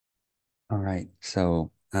All right.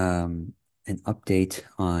 An update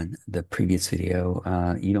on the previous video.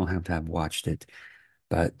 You don't have to have watched it,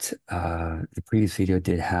 but the previous video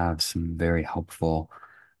did have some very helpful,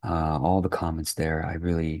 all the comments there I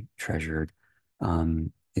really treasured.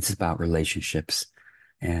 It's about relationships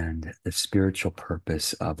and the spiritual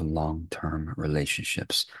purpose of long-term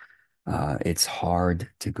relationships. It's hard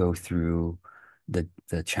to go through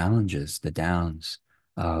the challenges, the downs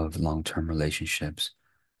of long-term relationships.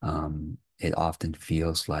 It often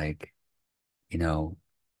feels like, you know,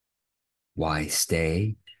 why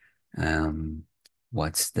stay? Um,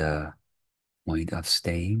 what's the point of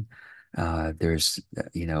staying?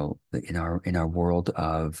 In our world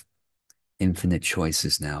of infinite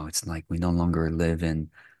choices now, it's like we no longer live in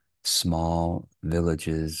small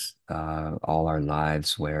villages all our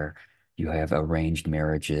lives where you have arranged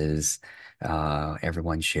marriages,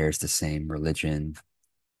 everyone shares the same religion,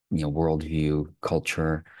 worldview,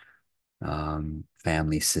 culture,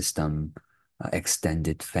 family system,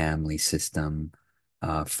 extended family system,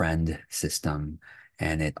 friend system,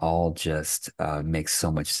 and it all just makes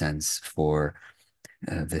so much sense for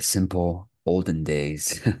the simple olden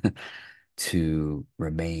days to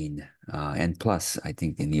remain. And plus, I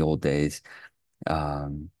think in the old days,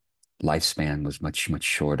 um, lifespan was much, much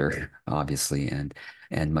shorter, obviously,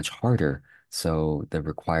 and much harder. So the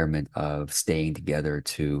requirement of staying together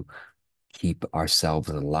to keep ourselves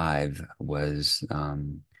alive was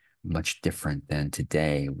much different than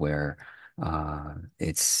today, where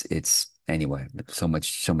it's anyway so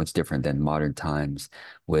much different than modern times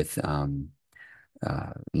with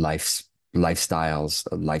lifestyles,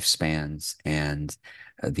 lifespans, and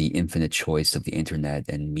the infinite choice of the internet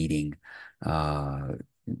and meeting uh,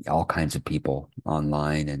 all kinds of people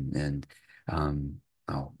online and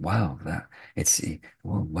oh wow, that it's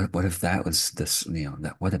well, what if that was this,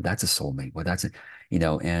 that what if that's a soulmate, what that's a,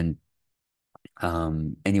 and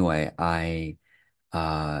anyway, I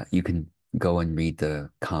you can go and read the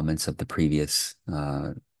comments of the previous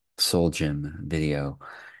Soul Gym video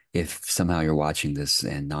if somehow you're watching this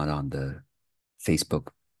and not on the Facebook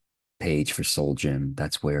page for Soul Gym.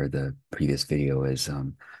 That's where the previous video is.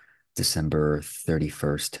 December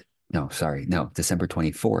 31st. No, sorry, no, December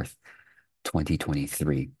 24th,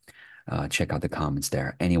 2023. Check out the comments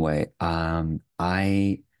there. Anyway,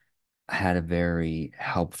 I had a very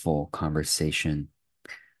helpful conversation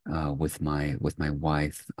with my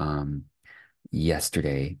wife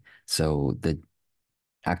yesterday. So the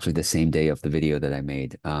actually the same day of the video that I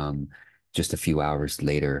made, just a few hours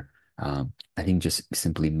later. I think just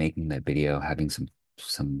simply making that video, having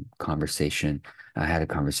some conversation. I had a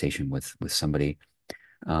conversation with somebody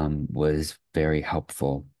was very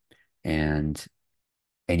helpful. And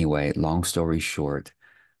anyway, long story short,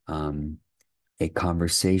 um, a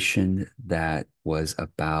conversation that was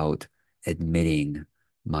about admitting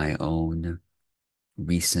my own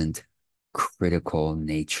recent critical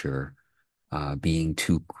nature, being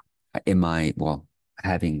too, in my, well,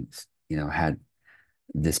 having, had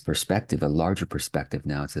this perspective, a larger perspective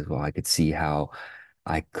now, it says, well, I could see how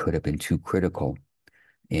I could have been too critical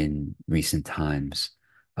in recent times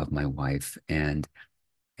of my wife. And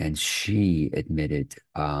she admitted,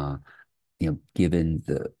 given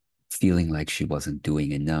the feeling like she wasn't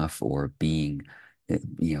doing enough or being,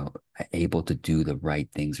 you know, able to do the right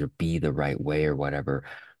things or be the right way or whatever,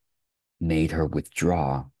 made her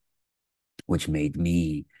withdraw, which made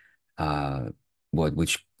me, uh,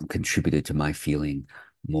 which contributed to my feeling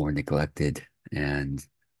more neglected and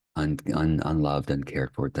unloved,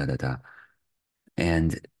 uncared for, da da da.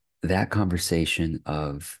 And that conversation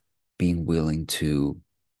of being willing to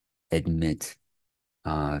admit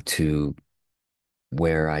to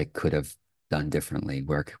where I could have done differently,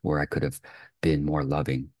 where I could have been more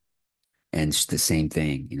loving. And it's the same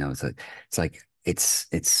thing, it's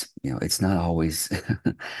not always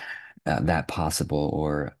that possible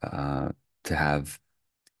or to have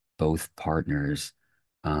both partners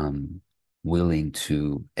um, willing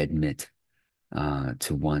to admit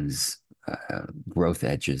to one's growth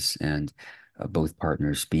edges and both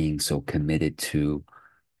partners being so committed to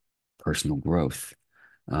personal growth,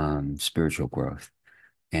 spiritual growth.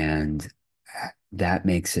 And that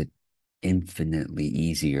makes it infinitely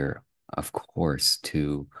easier, of course,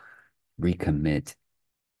 to recommit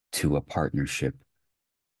to a partnership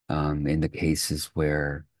in the cases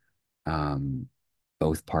where um,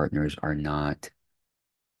 both partners are not,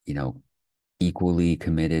 you know, equally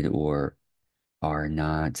committed or are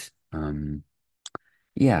not,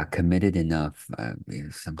 yeah, committed enough.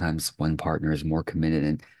 Sometimes one partner is more committed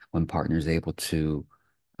and one partner is able to,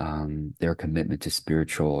 their commitment to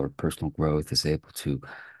spiritual or personal growth is able to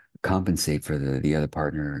compensate for the other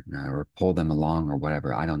partner or pull them along or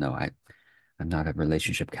whatever. I don't know. I'm not a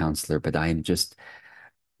relationship counselor, but I am just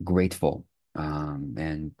grateful.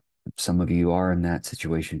 And some of you are in that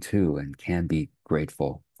situation too and can be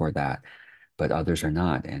grateful for that, but others are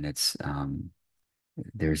not. And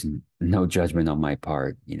there's no judgment on my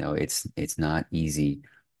part. It's not easy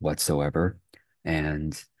whatsoever.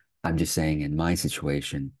 And I'm just saying in my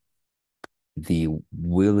situation, the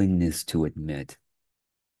willingness to admit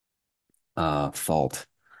fault,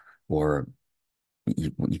 or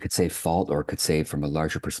you could say fault, or could say from a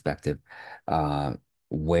larger perspective, uh,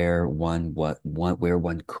 where one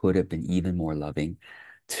could have been even more loving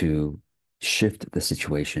to shift the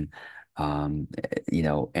situation, and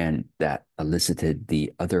that elicited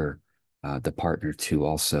the partner to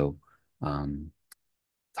also um,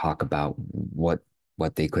 talk about what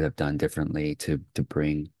they could have done differently to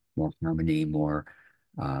bring more harmony, more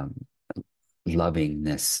um,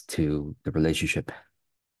 lovingness to the relationship.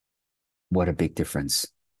 What a big difference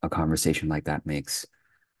a conversation like that makes.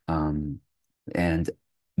 Um, and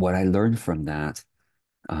what I learned from that,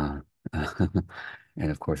 uh,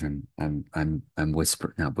 and of course I'm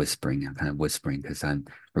not whispering, I'm kind of whispering because I'm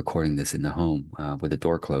recording this in the home with the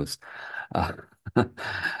door closed. Uh,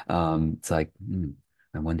 it's like,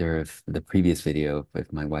 I wonder if the previous video,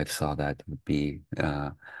 if my wife saw that, would be,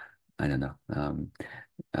 I don't know,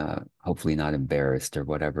 hopefully not embarrassed or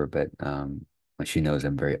whatever, but she knows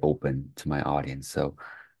I'm very open to my audience. So,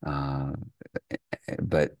 uh,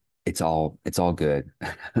 but it's all good,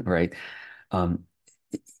 right? Um,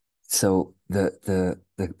 so the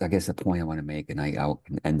I guess the point I want to make, and I'll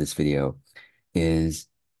end this video, is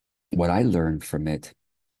what I learned from it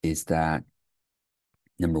is that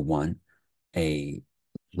number one, a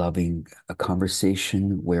a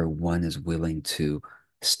conversation where one is willing to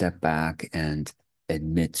step back and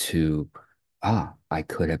admit to, I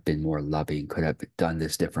could have been more loving, could have done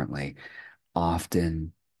this differently.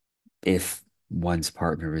 Often, if one's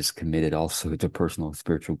partner is committed also to personal and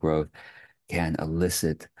spiritual growth, can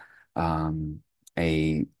elicit um,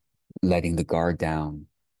 a letting the guard down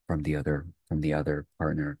from the other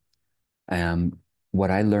partner. Um, what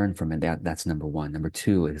I learned from it, that's number one. Number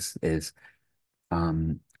two is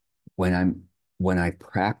um, when I'm when I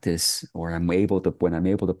practice, or when I'm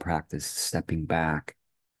able to practice stepping back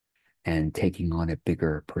and taking on a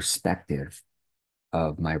bigger perspective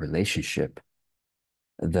of my relationship,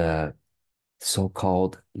 the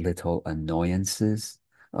so-called little annoyances.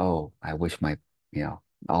 Oh, I wish you know,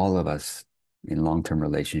 all of us in long-term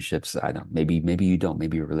relationships, I don't, maybe you don't,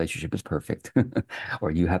 maybe your relationship is perfect, or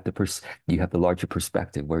you have the larger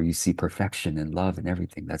perspective where you see perfection and love and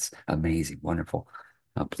everything. That's amazing, wonderful.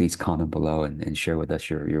 Please comment below and share with us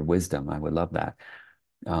your wisdom. I would love that.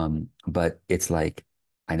 But it's like,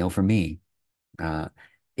 I know for me, uh,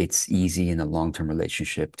 it's easy in a long-term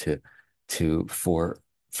relationship for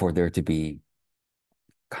there to be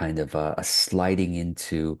kind of a sliding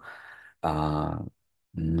into uh,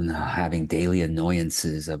 having daily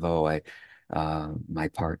annoyances of, my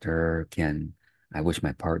partner can, I wish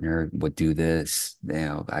my partner would do this,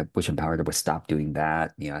 I wish my partner would stop doing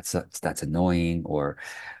that, that's annoying, or,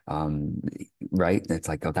 um, right? It's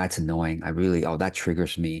like, oh, that's annoying. That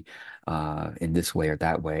triggers me, in this way or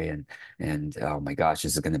that way. And oh my gosh,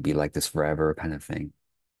 this is going to be like this forever kind of thing.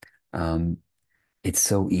 Um, it's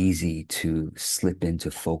so easy to slip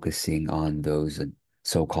into focusing on those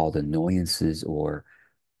so-called annoyances or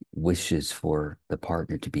wishes for the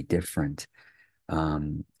partner to be different.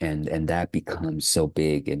 And that becomes so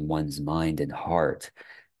big in one's mind and heart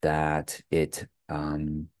that it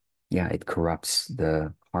corrupts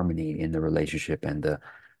the harmony in the relationship and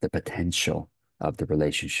the potential of the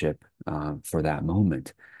relationship for that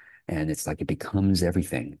moment. And it's like it becomes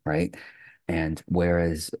everything, right? And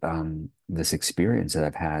whereas this experience that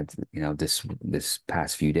I've had, this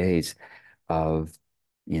past few days of,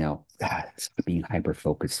 being hyper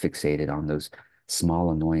focused, fixated on those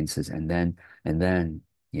small annoyances, and then,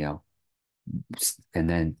 you know, and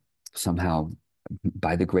then somehow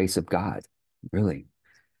by the grace of God, really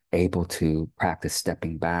able to practice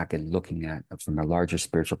stepping back and looking at from a larger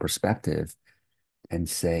spiritual perspective and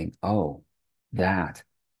saying, oh, that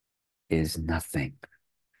is nothing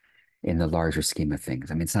in the larger scheme of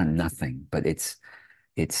things. I mean, it's not nothing, but it's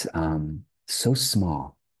so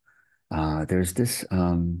small. Uh, there's this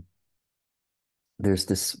um, there's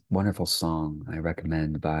this wonderful song I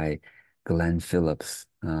recommend by Glenn Phillips.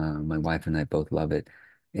 My wife and I both love it.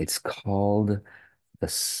 It's called "The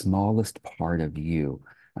Smallest Part of You."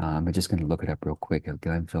 I'm just going to look it up real quick.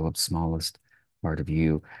 Glenn Phillips' "Smallest Part of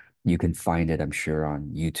You." You can find it, I'm sure,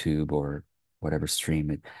 on YouTube or whatever stream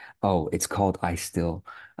it. Oh, it's called I Still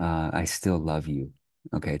Love You.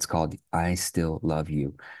 Okay, it's called I Still Love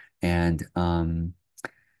You. And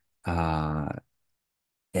uh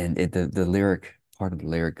the lyric part of the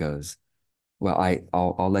lyric goes, well,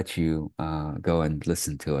 I'll let you go and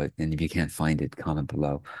listen to it. And if you can't find it, comment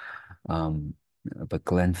below. Um, but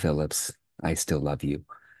Glenn Phillips, I Still Love You.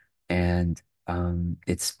 And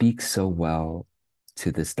it speaks so well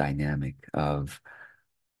to this dynamic of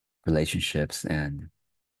relationships and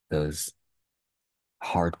those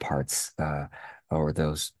hard parts, or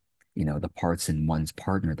those, the parts in one's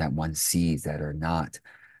partner that one sees that are not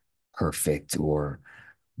perfect or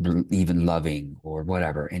even loving or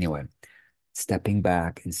whatever. Anyway, stepping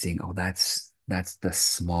back and seeing, oh, that's the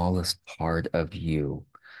smallest part of you.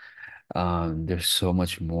 There's so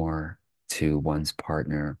much more to one's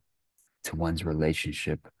partner, to one's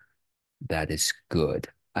relationship that is good.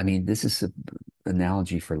 I mean, this is an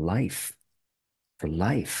analogy for life,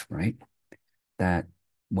 right? That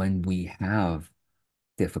when we have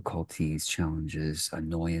difficulties, challenges,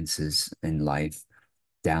 annoyances in life,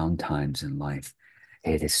 downtimes in life,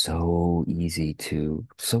 it is so easy.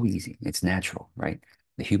 It's natural, right?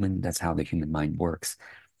 That's how the human mind works,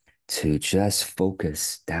 to just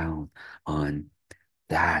focus down on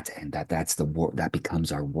that, and that's the world that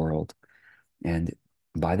becomes our world. And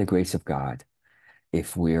by the grace of God,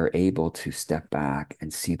 if we're able to step back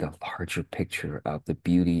and see the larger picture of the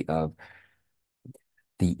beauty of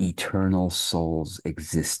the eternal soul's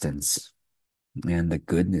existence and the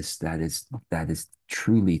goodness that is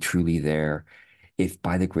truly, truly there, if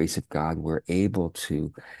by the grace of God we're able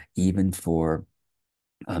to, even for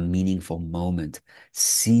a meaningful moment,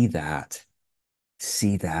 see that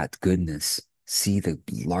goodness, see the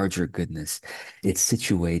larger goodness, it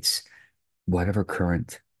situates whatever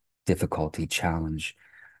current difficulty, challenge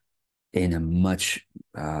in a much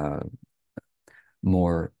uh,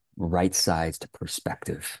 more right-sized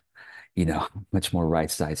perspective, much more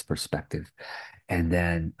right-sized perspective. And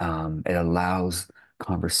then it allows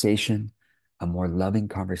conversation, a more loving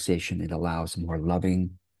conversation. It allows more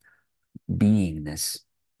loving beingness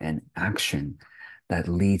and action that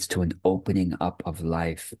leads to an opening up of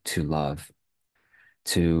life to love,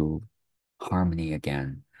 to harmony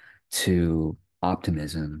again, to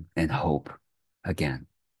optimism and hope again.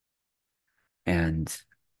 And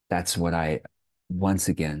that's what I once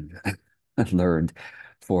again learned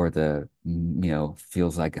for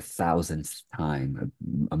feels like a thousandth time,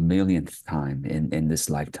 a millionth time in this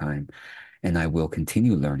lifetime. And I will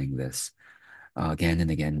continue learning this again and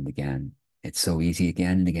again and again. It's so easy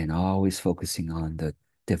again and again, always focusing on the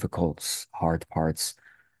difficult, hard parts.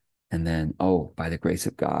 And then, oh, by the grace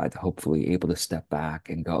of God, hopefully able to step back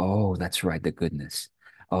and go, oh, that's right, the goodness.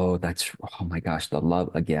 Oh my gosh, the love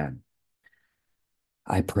again.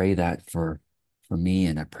 I pray that for me,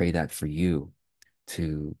 and I pray that for you,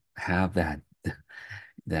 to have that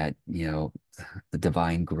the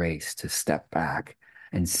divine grace to step back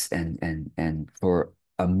and for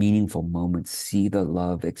a meaningful moment see the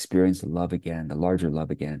love, experience the love again, the larger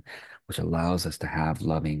love again, which allows us to have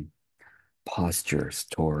loving postures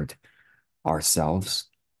toward ourselves,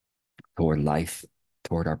 toward life,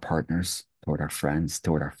 toward our partners, toward our friends,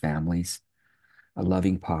 toward our families. A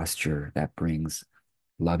loving posture that brings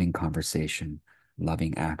loving conversation,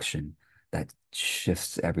 loving action that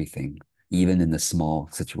shifts everything, even in the small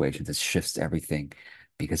situations, it shifts everything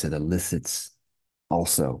because it elicits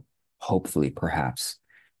also, hopefully, perhaps,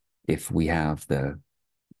 if we have the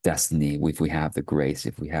destiny, if we have the grace,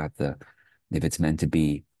 if it's meant to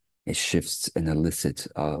be, it shifts and elicits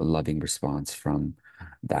a loving response from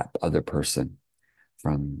that other person,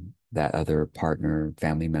 from that other partner,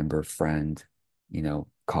 family member, friend,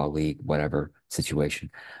 colleague, whatever situation,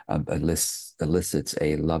 elicits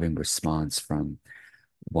a loving response from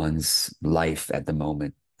one's life at the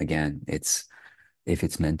moment. Again, it's if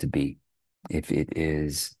it's meant to be, if it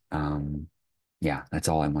is, yeah, that's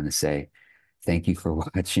all I want to say. Thank you for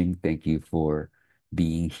watching. Thank you for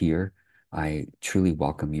being here. I truly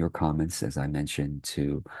welcome your comments, as I mentioned,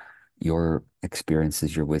 to your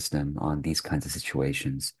experiences, your wisdom on these kinds of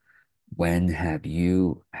situations. When have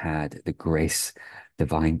you had the grace,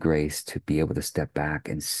 divine grace, to be able to step back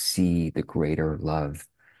and see the greater love,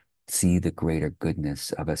 see the greater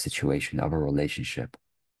goodness of a situation, of a relationship,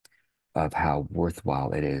 of how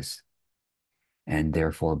worthwhile it is, and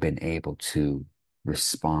therefore been able to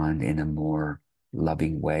respond in a more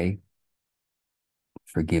loving way,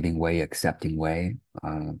 forgiving way, accepting way,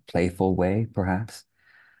 playful way, perhaps,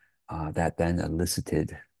 that then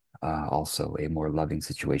elicited also a more loving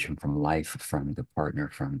situation from life, from the partner,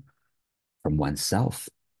 from oneself,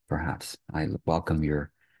 perhaps. I welcome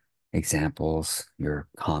examples, your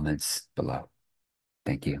comments below.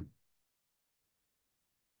 Thank you.